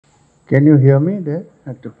Can you hear me there?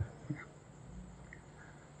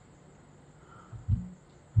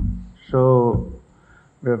 So,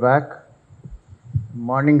 we're back.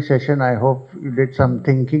 Morning session. I hope you did some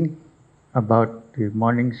thinking about the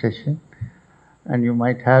morning session. And you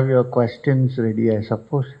might have your questions ready, I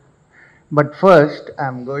suppose. But first,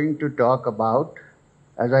 I'm going to talk about,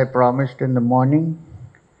 as I promised in the morning,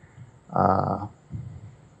 what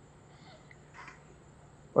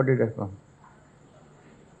did I promise?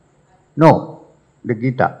 No, the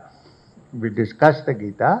Gita. We discussed the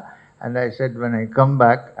Gita, and I said when I come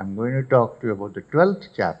back, I'm going to talk to you about the 12th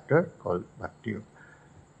chapter called Bhakti Yoga.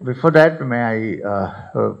 Before that, may I,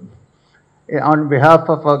 on behalf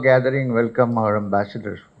of our gathering, welcome our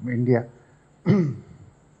ambassadors from India.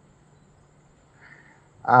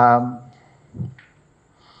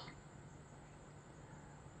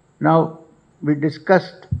 Now, we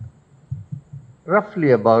discussed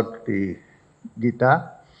roughly about the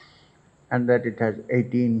Gita, and that it has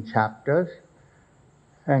 18 chapters,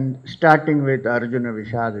 and starting with Arjuna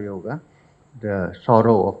Vishada Yoga, the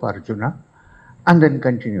sorrow of Arjuna, and then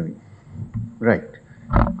continuing. Right.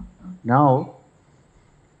 Now,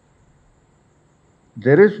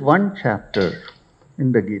 there is one chapter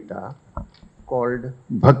in the Gita called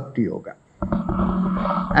Bhakti Yoga,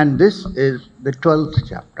 and this is the 12th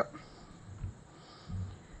chapter.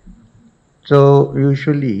 So,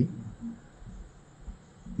 usually,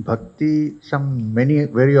 Bhakti,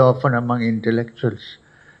 very often among intellectuals,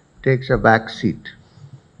 takes a back seat.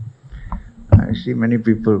 I see many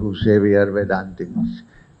people who say we are Vedantins,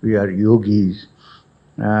 we are yogis.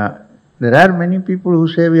 There are many people who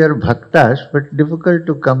say we are bhaktas, but difficult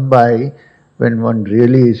to come by when one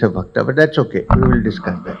really is a bhakta. But that's okay, we will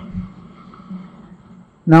discuss that.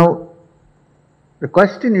 Now, the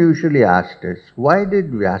question usually asked is, why did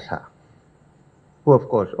Vyasa, who of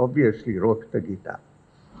course obviously wrote the Gita,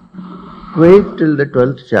 wait till the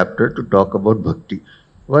 12th chapter to talk about bhakti?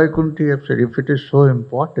 Why couldn't he have said, if it is so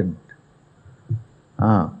important?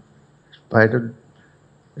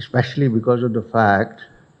 Especially because of the fact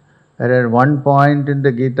that at one point in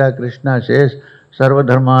the Gita, Krishna says, Sarva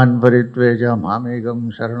dharman paritveja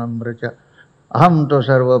mamegam saranam vracha aham to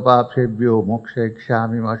sarva papebhyo moksha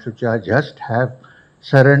ikshami mashucha. Just have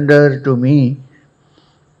surrender to me.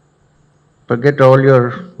 Forget all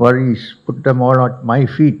your worries, put them all at my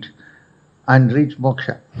feet and reach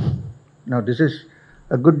moksha. Now this is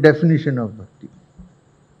a good definition of bhakti.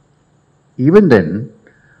 Even then,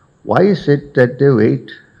 why is it that they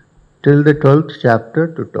wait till the 12th chapter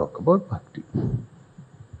to talk about bhakti?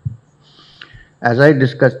 As I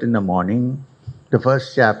discussed in the morning, the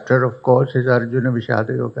first chapter, of course, is Arjuna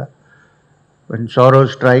Vishada Yoga. When sorrow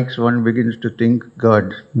strikes, one begins to think,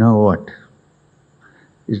 God, now what?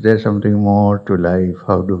 Is there something more to life?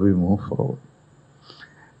 How do we move forward?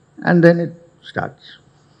 And then it starts.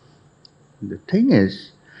 The thing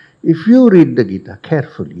is, if you read the Gita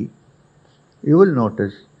carefully, you will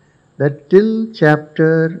notice that till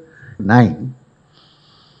chapter 9,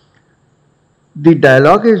 the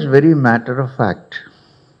dialogue is very matter of fact,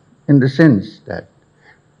 in the sense that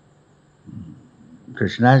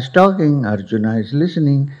Krishna is talking, Arjuna is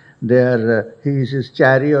listening, he is his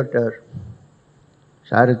charioteer,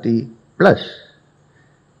 Sarathi, plus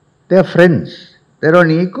they are friends, they are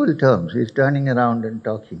on equal terms. He is turning around and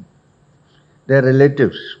talking. They are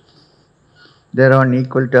relatives, they are on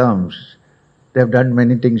equal terms, they have done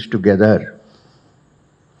many things together.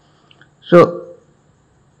 So,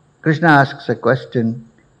 Arjuna asks a question,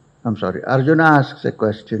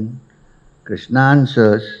 Krishna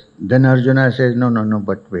answers, then Arjuna says, no,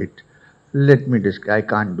 but wait, let me discuss, I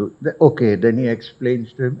can't do it. Okay, then he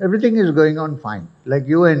explains to him, everything is going on fine, like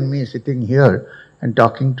you and me sitting here and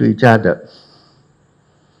talking to each other.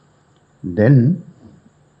 Then,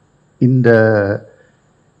 in the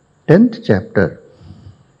 10th chapter,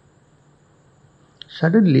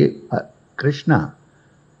 suddenly Krishna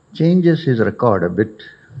changes his record a bit.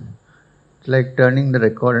 It's like turning the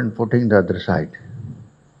record and putting the other side.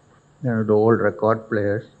 The old record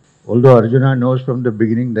players. Although Arjuna knows from the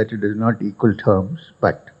beginning that it is not equal terms,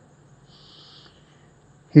 but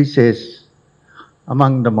he says,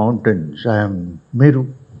 among the mountains I am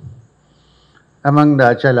Meru. Among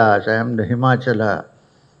the Achalas I am the Himachala.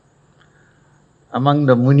 Among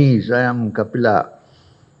the Munis I am Kapila.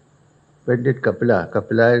 When did Kapila?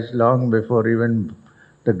 Kapila is long before even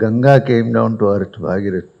the Ganga came down to earth,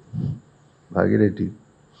 Bhagirathi.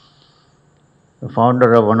 The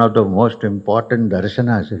founder of one of the most important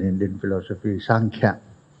darshanas in Indian philosophy, Sankhya,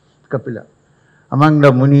 Kapila. Among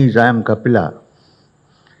the Munis, I am Kapila.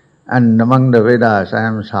 And among the Vedas, I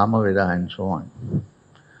am Samaveda, and so on.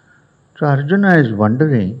 So Arjuna is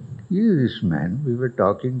wondering, He is this man, we were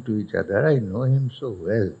talking to each other, I know him so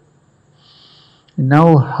well.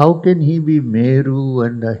 Now how can he be Meru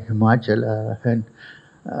and Himachala and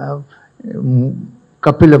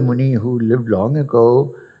Kapila Muni who lived long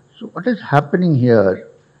ago? So what is happening here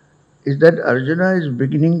is that Arjuna is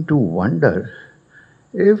beginning to wonder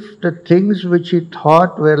if the things which he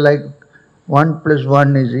thought were like 1 plus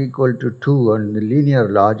 1 is equal to 2 on the linear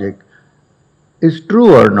logic is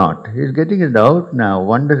true or not. He is getting a doubt now,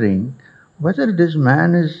 wondering whether this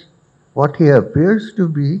man is what he appears to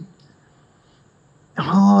be,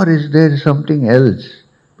 or is there something else?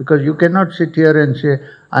 Because you cannot sit here and say,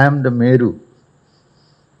 I am the Meru.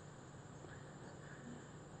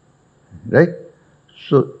 Right?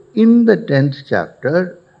 So, in the 10th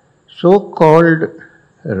chapter, so-called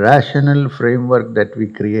rational framework that we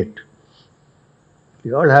create.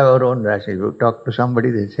 We all have our own rational. You talk to somebody,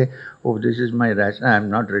 they say, oh, this is my rational, I am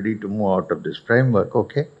not ready to move out of this framework,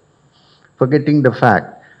 okay? Forgetting the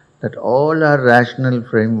fact that all our rational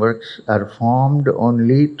frameworks are formed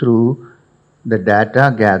only through the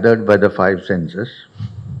data gathered by the 5 senses,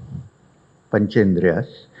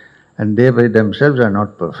 Panchendriyas, and they by themselves are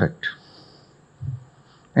not perfect.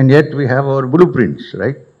 And yet we have our blueprints,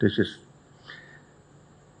 right?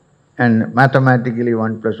 And mathematically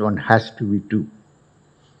 1 plus 1 has to be 2.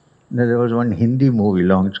 There was one Hindi movie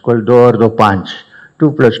long, it's called Do Aur Do Panch,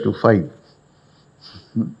 2 plus 2, 5.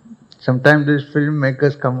 Sometimes these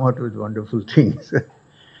filmmakers come out with wonderful things.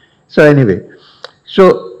 So anyway,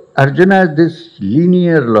 so Arjuna, this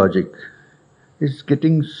linear logic is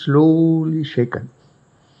getting slowly shaken.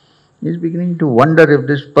 He's beginning to wonder if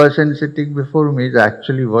this person sitting before me is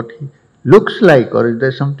actually what he looks like, or is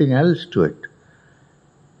there something else to it.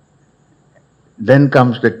 Then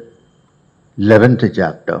comes the 11th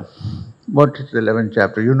chapter. What is the 11th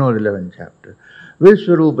chapter? You know the 11th chapter.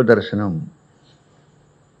 Vishwarupa Darshanam.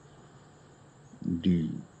 The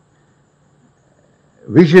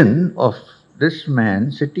vision of this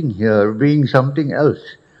man sitting here being something else.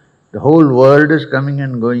 The whole world is coming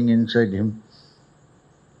and going inside him.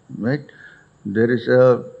 Right?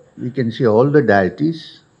 We can see all the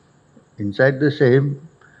deities inside the same,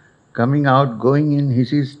 coming out, going in. He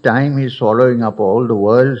sees time, he's swallowing up all the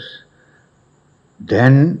worlds.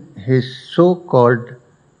 Then his so-called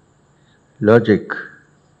logic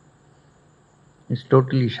is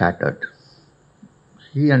totally shattered.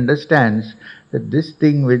 He understands that this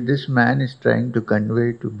thing which this man is trying to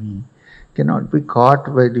convey to me cannot be caught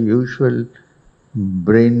by the usual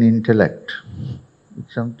brain intellect.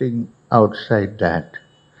 It's something outside that.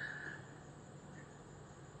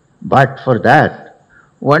 But for that,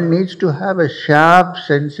 one needs to have a sharp,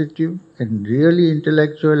 sensitive and really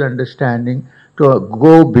intellectual understanding to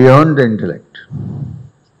go beyond the intellect.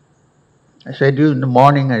 I said to you in the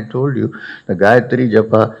morning, I told you, the Gayatri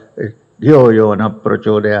Japa, Dhyo Yona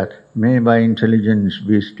Prachodayat, may by intelligence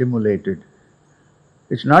be stimulated.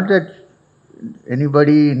 It's not that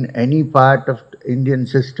anybody in any part of the Indian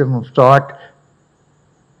system of thought,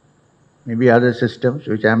 maybe other systems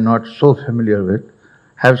which I am not so familiar with,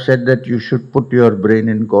 have said that you should put your brain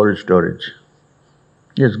in cold storage.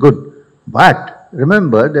 Yes, good. But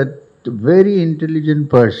remember that the very intelligent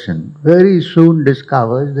person very soon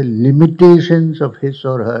discovers the limitations of his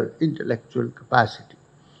or her intellectual capacity,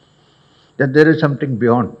 that there is something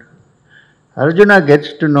beyond. Arjuna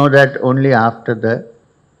gets to know that only after the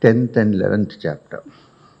 10th and 11th chapter.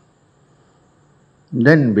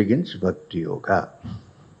 Then begins Bhakti Yoga,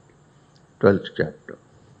 12th chapter.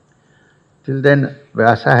 Till then,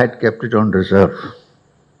 Vyasa had kept it on reserve.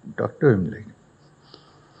 Talk to him like.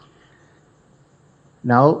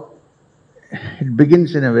 Now, it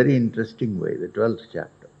begins in a very interesting way, the 12th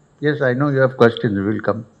chapter. Yes, I know you have questions, we will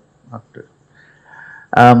come after.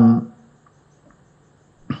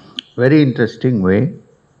 Very interesting way.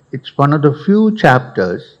 It's one of the few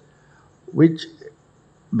chapters which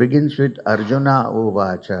begins with Arjuna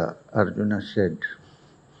Uvacha, Arjuna said,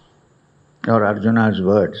 or Arjuna's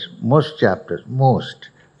words. Most chapters,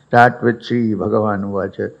 start with Sri Bhagavan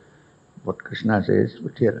Uvacha, what Krishna says,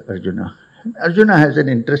 but here Arjuna. Arjuna has an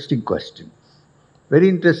interesting question. Very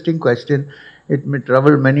interesting question. It may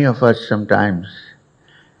trouble many of us sometimes.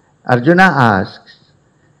 Arjuna asks,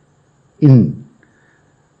 in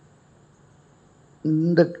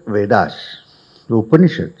the Vedas, the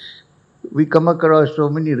Upanishads, we come across so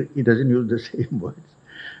many, he doesn't use the same words,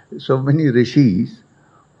 so many rishis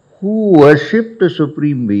who worship the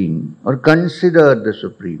Supreme Being or consider the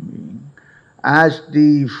Supreme Being as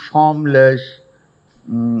the formless,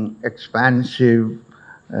 expansive,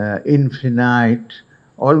 infinite,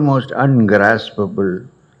 almost ungraspable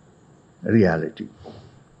reality.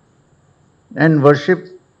 And worship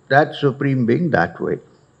that Supreme Being that way.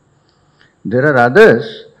 There are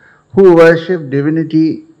others who worship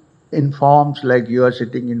divinity in forms like you are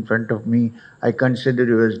sitting in front of me, I consider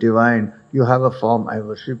you as divine, you have a form, I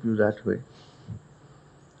worship you that way.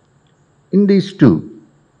 In these two,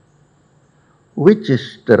 which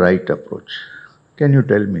is the right approach? Can you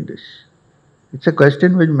tell me this? It's a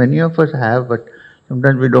question which many of us have, but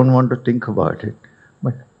sometimes we don't want to think about it.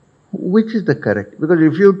 But which is the correct? Because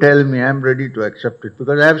if you tell me, I'm ready to accept it,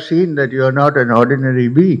 because I have seen that you are not an ordinary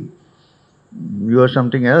being. You are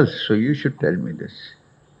something else, so you should tell me this.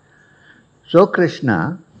 So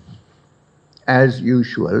Krishna, as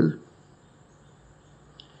usual,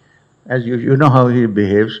 you know how he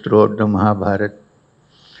behaves throughout the Mahabharata,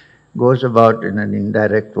 goes about in an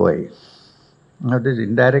indirect way. Now this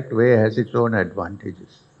indirect way has its own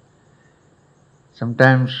advantages.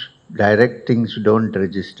 Sometimes direct things don't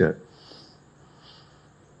register.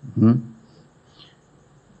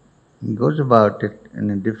 He goes about it in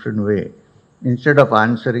a different way. Instead of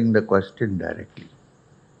answering the question directly,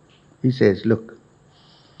 he says, look,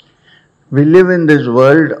 we live in this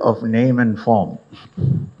world of name and form,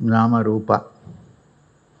 nama rupa.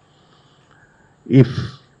 If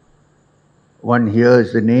one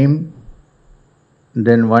hears the name,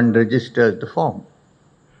 then one registers the form.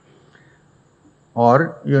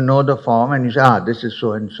 Or you know the form and you say, this is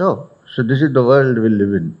so and so. So this is the world we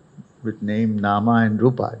live in, with name, nama and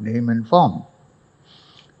rupa, name and form.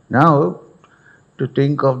 Now, to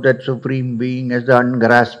think of that Supreme Being as the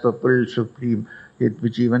ungraspable Supreme,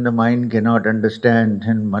 which even the mind cannot understand,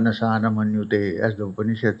 and manasana manyute, as the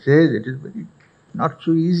Upanishad says, it is very not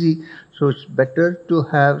so easy. So it's better to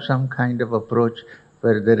have some kind of approach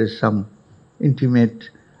where there is some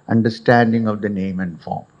intimate understanding of the name and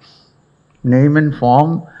form. Name and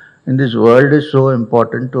form in this world is so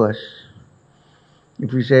important to us.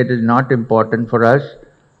 If we say it is not important for us,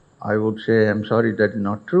 I would say, I'm sorry, that is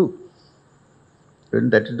not true.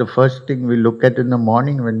 And that is the first thing we look at in the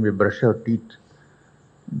morning when we brush our teeth.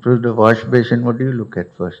 Through the wash basin, what do you look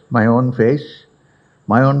at first? My own face,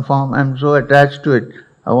 my own form. I'm so attached to it.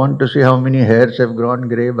 I want to see how many hairs have grown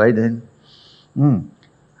grey by then.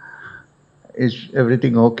 Is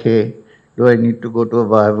everything okay? Do I need to go to a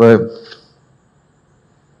barber?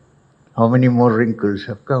 How many more wrinkles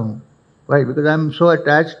have come? Why? Because I'm so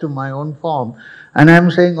attached to my own form. And I'm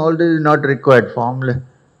saying all this is not required. Formless.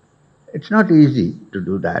 It's not easy to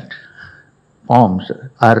do that. Forms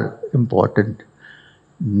are important.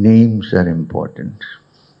 Names are important.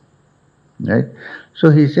 Right? So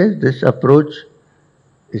he says this approach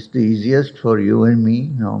is the easiest for you and me,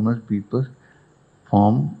 normal people,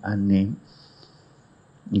 form and name.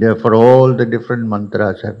 Therefore all the different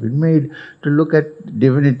mantras have been made to look at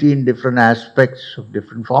divinity in different aspects of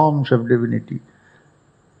different forms of divinity.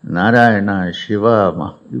 Narayana,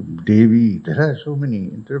 Shiva, Devi, there are so many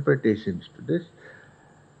interpretations to this.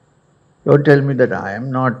 Don't tell me that I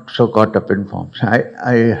am not so caught up in forms.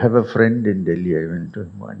 I have a friend in Delhi, I went to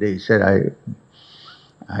him one day, he said,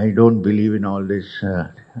 I don't believe in all this.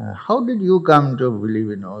 How did you come to believe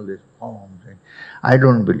in all these forms? I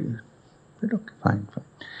don't believe. I said, okay, fine.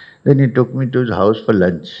 Then he took me to his house for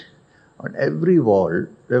lunch. On every wall,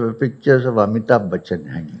 there were pictures of Amitabh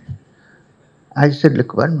Bachchan hanging. I said,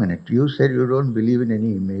 look, 1 minute, you said you don't believe in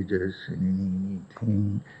any images, in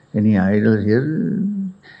anything, any idol here.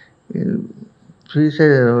 So he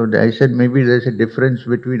said, I said, maybe there's a difference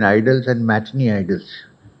between idols and matinee idols.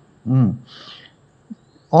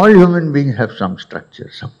 All human beings have some structure,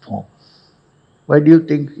 some form. Why do you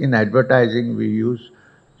think in advertising we use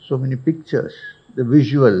so many pictures? The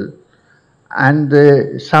visual and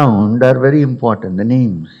the sound are very important, the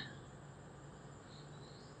names.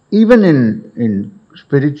 Even in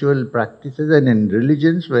spiritual practices and in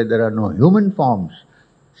religions where there are no human forms,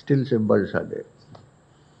 still symbols are there.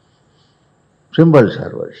 Symbols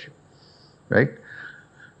are worshipped, right?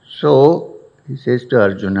 So, he says to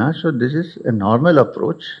Arjuna, so this is a normal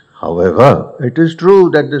approach. However, it is true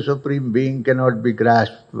that the Supreme Being cannot be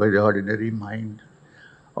grasped by the ordinary mind.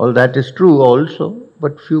 All that is true also,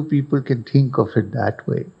 but few people can think of it that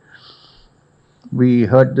way. We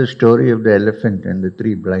heard the story of the elephant and the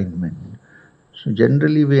 3 blind men. So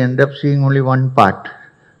generally we end up seeing only one part.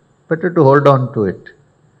 Better to hold on to it,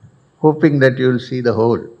 hoping that you will see the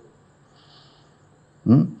whole.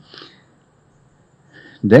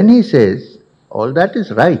 Then he says, all that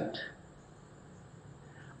is right.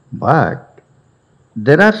 But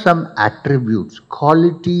there are some attributes,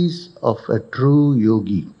 qualities of a true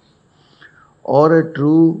yogi or a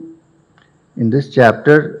true. In this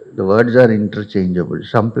chapter, the words are interchangeable.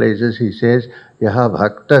 Some places he says, Yaha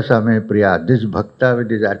bhakta same priya, this bhakta with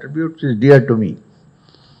his attributes is dear to me.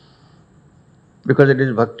 because it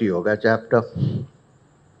is Bhakti Yoga chapter.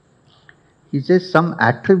 He says some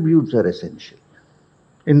attributes are essential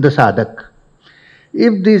in the sadhak.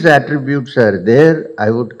 If these attributes are there, I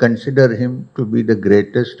would consider him to be the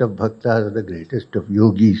greatest of bhaktas or the greatest of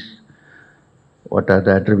yogis. What are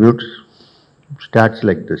the attributes? Starts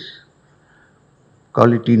like this.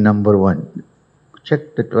 Quality number 1.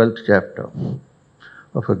 Check the 12th chapter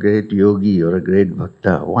of a great yogi or a great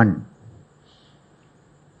bhakta. 1.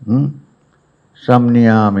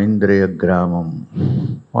 Samniyam indriya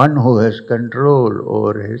gramam. One who has control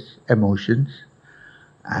over his emotions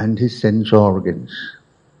and his sense organs.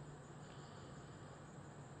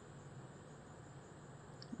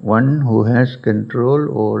 One who has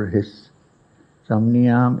control over his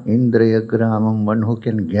samniyam indriya gramam, one who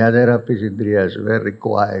can gather up his indriyas where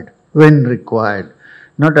required, when required,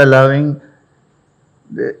 not allowing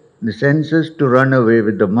the senses to run away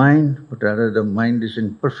with the mind, but rather the mind is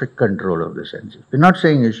in perfect control of the senses. We're not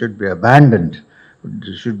saying it should be abandoned, but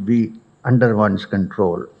it should be under one's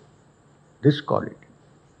control. This quality.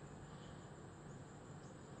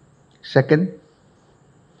 Second,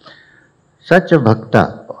 such a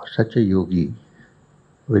bhakta or such a yogi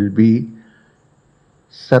will be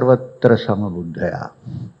sarvatra samabuddhaya.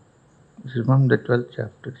 This is from the 12th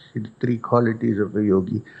chapter. See the 3 qualities of a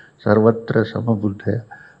yogi. Sarvatra samabuddhaya,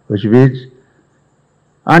 which means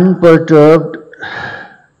unperturbed,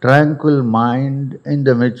 tranquil mind in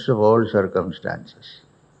the midst of all circumstances.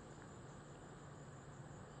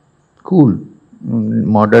 Cool.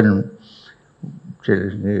 Modern,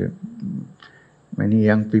 many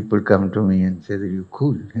young people come to me and say that you're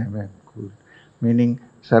cool. Yeah, I'm cool. Meaning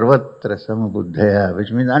sarvatra samabuddhaya,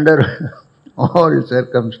 which means under all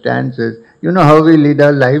circumstances. You know how we lead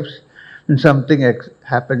our lives? When something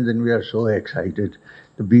happens and we are so excited,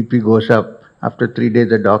 the BP goes up. After 3 days,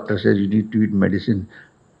 the doctor says you need to eat medicine.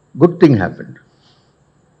 Good thing happened.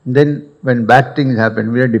 Then when bad things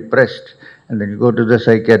happen, we are depressed. And then you go to the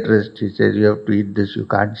psychiatrist, he says you have to eat this, you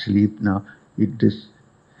can't sleep now, eat this.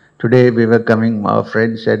 Today we were coming, our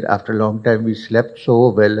friend said, after a long time we slept so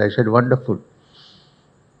well. I said, wonderful.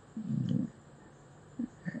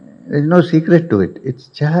 There's no secret to it. It's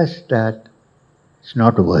just that it's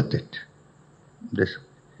not worth it. This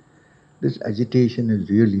agitation is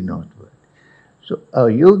really not worth it. So a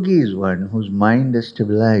yogi is one whose mind is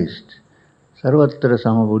stabilized. Sarvatra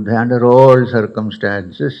samabuddha, under all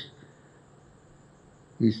circumstances,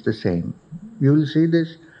 is the same. You will see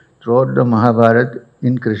this throughout the Mahabharata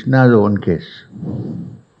in Krishna's own case.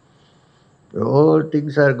 All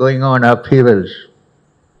things are going on, upheavals.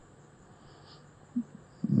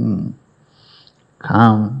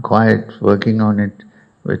 Calm, quiet, working on it,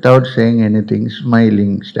 without saying anything,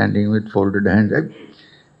 smiling, standing with folded hands.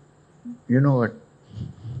 You know what?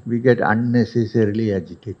 We get unnecessarily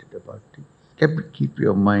agitated about it. Keep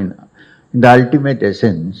your mind. In the ultimate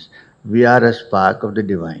essence, we are a spark of the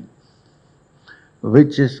divine,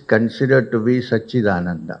 which is considered to be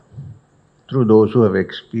Satchidananda through those who have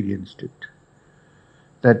experienced it.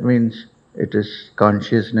 That means it is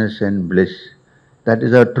consciousness and bliss. That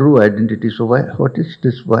is our true identity. So what is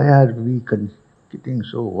this? Why are we getting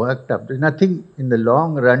so worked up? There's nothing in the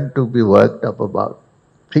long run to be worked up about.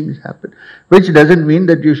 Things happen. Which doesn't mean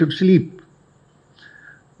that you should sleep.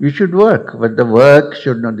 You should work, but the work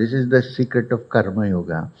should not. This is the secret of karma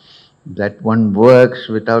yoga. That one works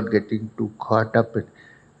without getting too caught up and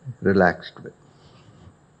relaxed with.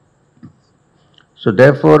 So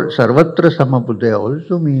therefore, sarvatra samabuddhaya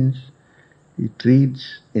also means he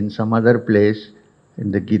treats in some other place. In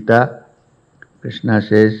the Gita, Krishna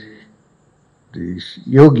says, this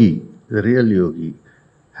yogi, the real yogi,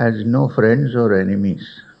 has no friends or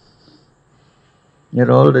enemies. They're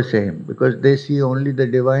all the same, because they see only the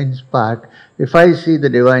divine's part. If I see the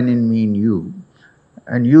divine in me, in you,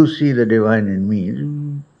 and you see the divine in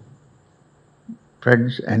me,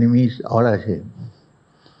 friends, enemies, all are same.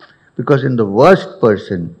 Because in the worst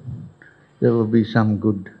person, there will be some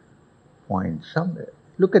good point somewhere.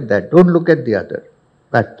 Look at that. Don't look at the other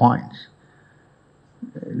bad points.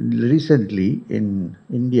 Recently in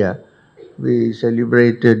India, we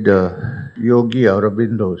celebrated Yogi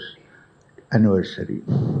Aurobindo's anniversary.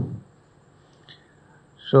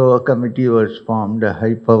 So a committee was formed, a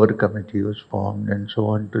high power committee was formed, and so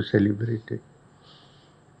on to celebrate it.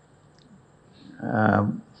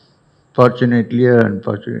 Fortunately or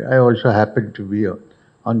unfortunately, I also happened to be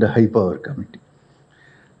on the high power committee.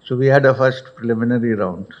 So we had a first preliminary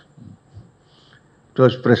round. It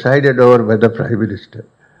was presided over by the Prime Minister.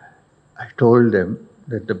 I told them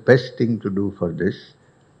that the best thing to do for this,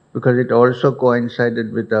 because it also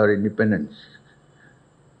coincided with our independence,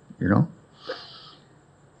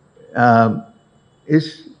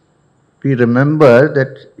 is we remember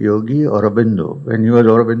that Yogi Aurobindo, when he was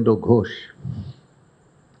Aurobindo Ghosh,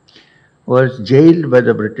 was jailed by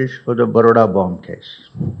the British for the Baroda bomb case.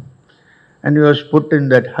 And he was put in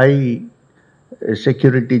that high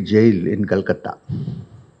security jail in Calcutta.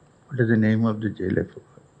 What is the name of the jail? I forgot.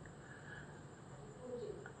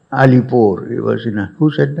 Alipur. He was in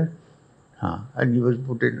who said that? And he was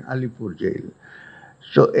put in Alipur jail.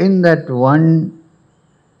 So in that 1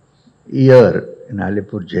 year in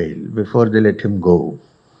Alipur jail, before they let him go,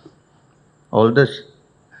 all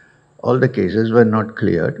the cases were not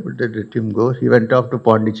cleared, but they let him go. He went off to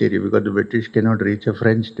Pondicherry because the British cannot reach a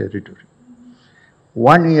French territory.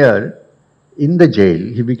 1 year in the jail,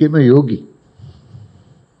 he became a yogi.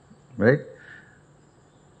 Right?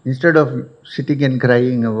 Instead of sitting and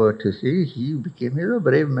crying about his, he became a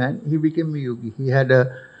brave man. He became a yogi. He had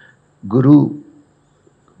a guru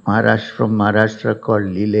from Maharashtra called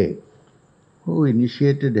Lile, who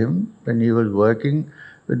initiated him when he was working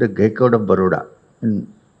with the Gaekwad of Baroda in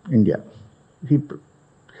India.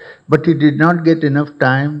 But he did not get enough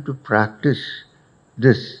time to practice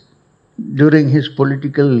this during his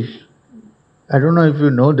political. I don't know if you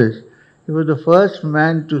know this. He was the first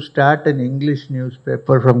man to start an English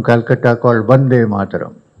newspaper from Calcutta called Vande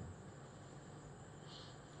Mataram.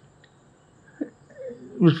 He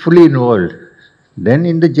was fully involved. Then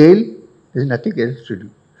in the jail, there's nothing else to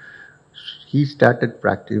do. He started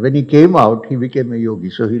practice. When he came out, he became a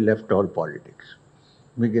yogi. So he left all politics.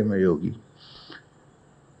 Became a yogi.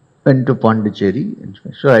 Went to Pondicherry.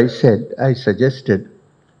 So I suggested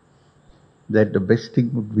that the best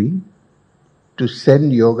thing would be to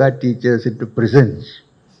send yoga teachers into prisons.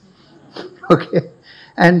 Okay?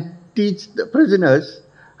 And teach the prisoners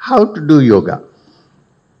how to do yoga.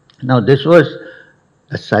 Now this was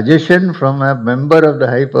a suggestion from a member of the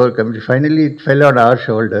High Power Committee. Finally it fell on our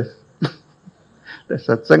shoulders. The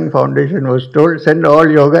Satsang Foundation was told, send all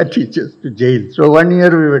yoga teachers to jail. So 1 year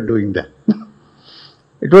we were doing that.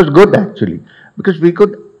 It was good actually. Because we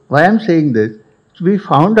could, why I'm saying this, we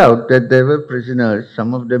found out that there were prisoners,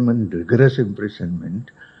 some of them in rigorous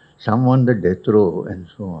imprisonment, some on the death row and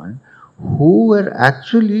so on, who were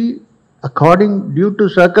actually, due to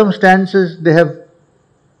circumstances, they have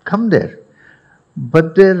come there.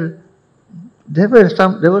 But there was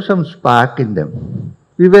some spark in them.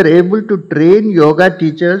 We were able to train yoga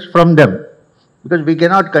teachers from them. Because we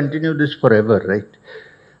cannot continue this forever, right?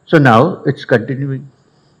 So now it's continuing.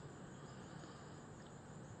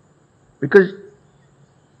 Because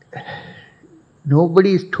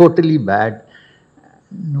nobody is totally bad.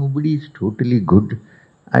 Nobody is totally good.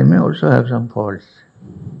 I may also have some faults.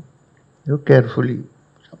 Look carefully.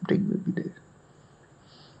 Something may be there.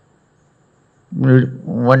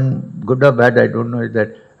 One good or bad, I don't know, is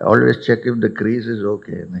that I always check if the crease is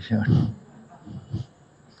okay in the shirt.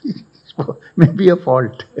 Maybe a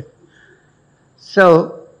fault.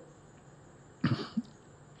 So,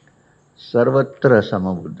 sarvatra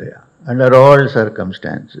samabuddhaya. Under all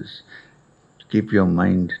circumstances, keep your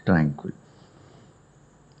mind tranquil.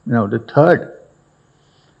 Now the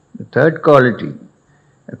third quality,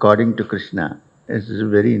 according to Krishna, is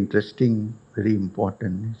very interesting, very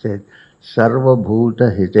important. He said, Sarva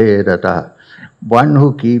Bhuta Hite Rata, one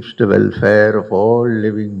who keeps the welfare of all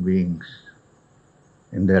living beings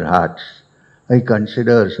in their hearts. I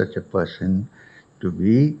consider such a person to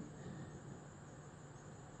be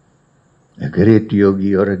a great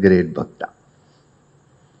yogi or a great bhakta.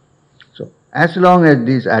 So, as long as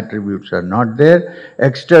these attributes are not there,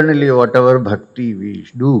 externally whatever bhakti we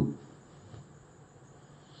do,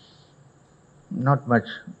 not much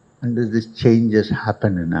unless these changes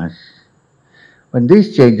happen in us. When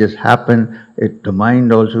these changes happen, the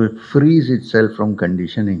mind also frees itself from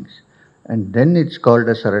conditionings. And then it's called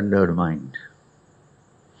a surrendered mind.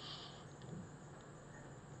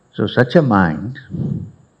 So such a mind,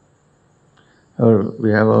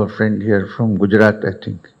 we have our friend here from Gujarat, I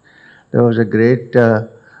think. There was a great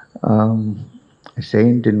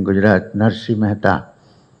saint in Gujarat, Narasimha Mehta,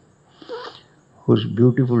 whose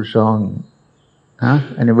beautiful song,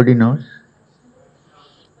 anybody knows?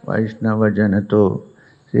 Vaishnava Janato,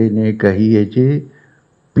 se ne kahiye je,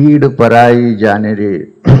 peed parai jane re,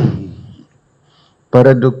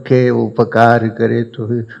 paradukhe upakar kare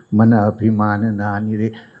to mana abhiman nani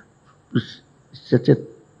re. Such a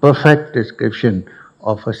perfect description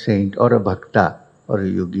of a saint or a bhakta or a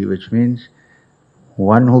yogi, which means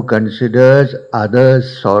one who considers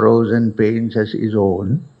others' sorrows and pains as his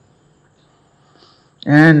own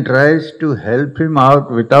and tries to help him out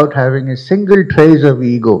without having a single trace of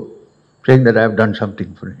ego, saying that I have done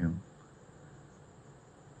something for him.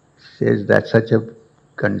 Says that such a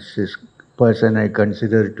person I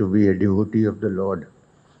consider to be a devotee of the Lord.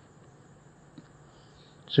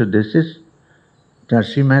 So this is,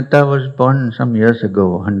 Narasimha Mehta was born some years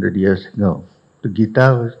ago, 100 years ago. The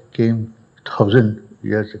Gita came 1000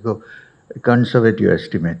 years ago. A conservative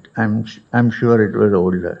estimate. I'm sure it was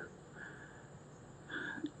older.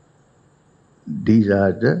 These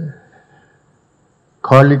are the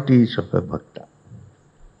qualities of a bhakta.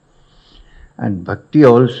 And bhakti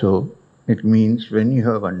also, it means when you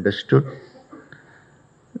have understood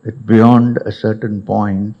that beyond a certain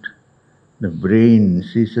point, the brain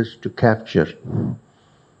ceases to capture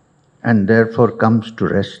and therefore comes to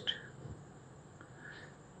rest.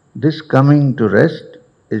 This coming to rest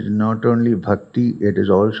is not only bhakti, it is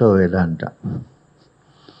also Vedanta.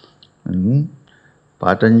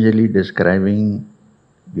 Patanjali describing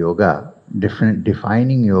yoga,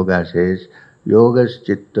 defining yoga says, yogas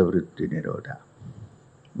chitta vritti nirodha.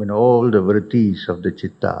 When all the vrittis of the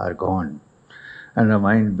chitta are gone and the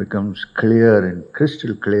mind becomes clear and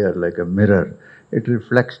crystal clear like a mirror, it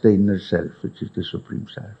reflects the inner self, which is the Supreme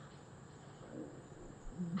Self.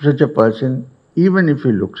 Such a person, even if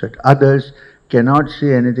he looks at others, cannot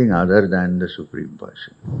see anything other than the Supreme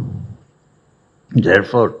Person.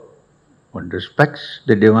 Therefore, one respects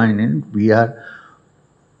the divine in, we are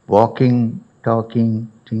walking, talking,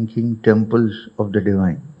 thinking temples of the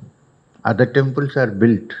divine. Other temples are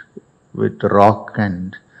built with rock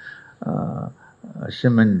and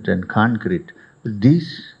cement and concrete.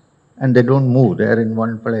 These, and they don't move, they are in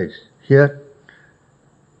one place. Here,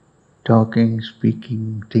 talking,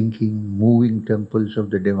 speaking, thinking, moving temples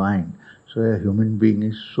of the divine. So a human being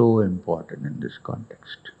is so important in this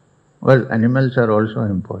context. Well, animals are also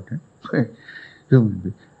important.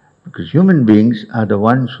 Because human beings are the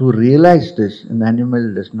ones who realize this, and the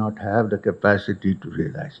animal does not have the capacity to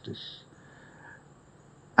realize this.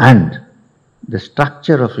 And the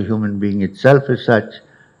structure of a human being itself is such,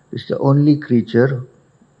 it's the only creature,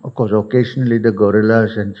 of course occasionally the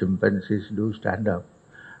gorillas and chimpanzees do stand up,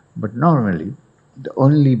 but normally the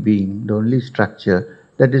only being, the only structure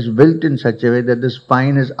that is built in such a way that the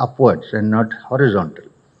spine is upwards and not horizontal.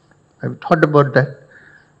 Have you thought about that?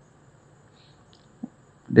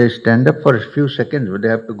 They stand up for a few seconds, but they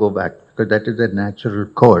have to go back because that is their natural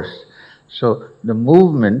course. So the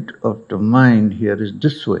movement of the mind here is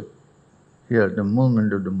this way. Here the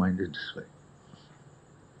movement of the mind is this way.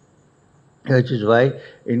 Which is why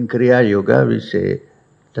in Kriya Yoga we say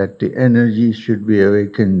that the energy should be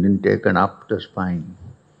awakened and taken up the spine.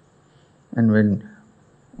 And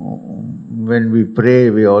when we pray,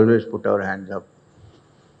 we always put our hands up.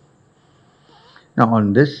 Now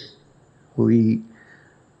on this,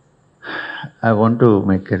 I want to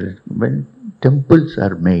make it, when temples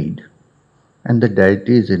are made and the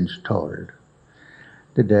deity is installed,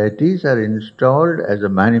 the deities are installed as a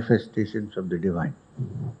manifestations of the divine.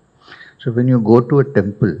 So when you go to a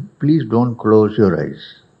temple, please don't close your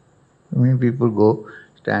eyes. I mean, people go,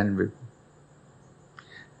 stand with,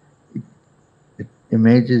 the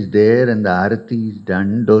image is there and the arati is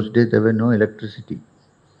done. Those days there were no electricity.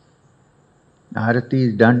 Arati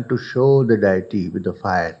is done to show the deity with the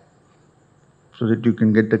fire, so that you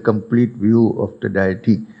can get the complete view of the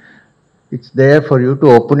deity. It's there for you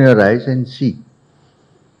to open your eyes and see.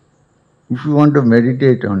 If you want to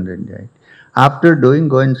meditate on the deity, after doing,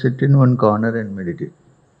 go and sit in one corner and meditate.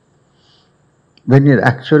 When your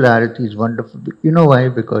actual arati is wonderful. You know why?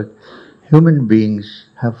 Because human beings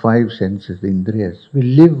have 5 senses, the indriyas. We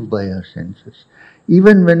live by our senses.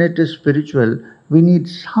 Even when it is spiritual, we need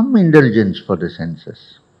some indulgence for the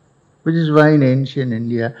senses. Which is why in ancient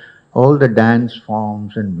India, all the dance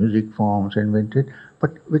forms and music forms invented,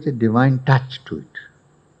 but with a divine touch to it.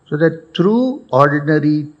 So that through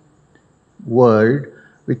ordinary world,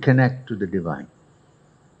 we connect to the divine.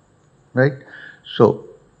 Right? So,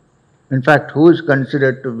 in fact, who is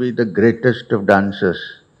considered to be the greatest of dancers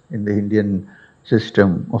in the Indian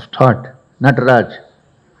system of thought? Nataraj,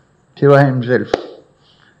 Shiva himself.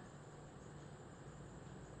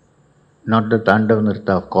 Not the Tandav Nirta,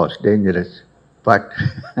 of course, dangerous, but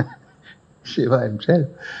Shiva himself.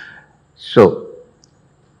 So,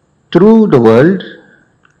 through the world,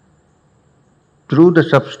 through the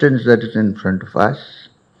substance that is in front of us,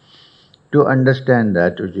 to understand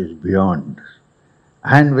that which is beyond,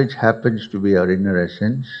 and which happens to be our inner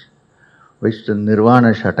essence, which the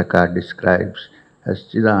Nirvana Shataka describes as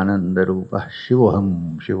Chidananda Rupa,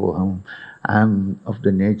 Shivoham, Shivoham. I am of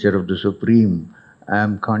the nature of the Supreme, I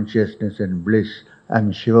am consciousness and bliss, I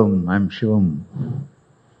am Shivam, I am Shivam.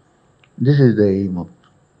 This is the aim of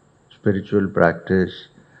spiritual practice.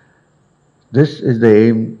 This is the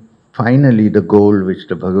aim, finally the goal which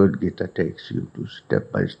the Bhagavad Gita takes you to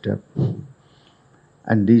step by step.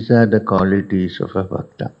 And these are the qualities of a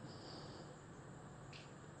bhakta.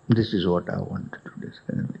 This is what I wanted to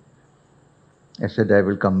discuss. I said I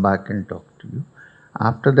will come back and talk to you.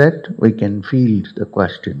 After that, we can field the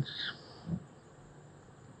questions.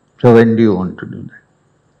 So when do you want to do that?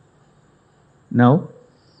 Now?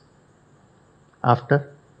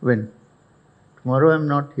 After? When? Tomorrow I'm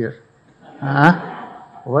not here.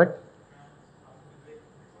 What?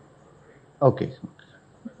 Okay.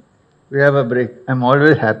 We have a break. I'm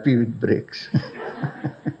always happy with breaks.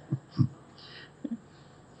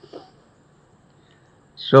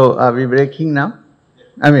 So, are we breaking now?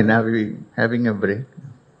 I mean, are we having a break?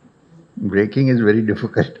 Breaking is very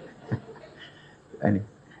difficult. Anyway.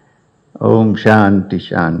 Om Shanti,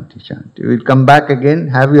 Shanti, Shanti. We'll come back again.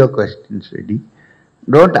 Have your questions ready.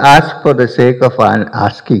 Don't ask for the sake of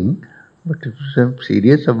asking, but if you're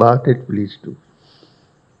serious about it, please do.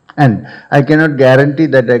 And I cannot guarantee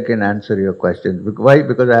that I can answer your questions. Why?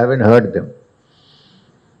 Because I haven't heard them.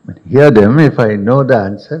 But hear them, if I know the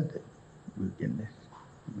answer, then we can.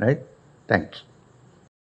 Right? Thanks.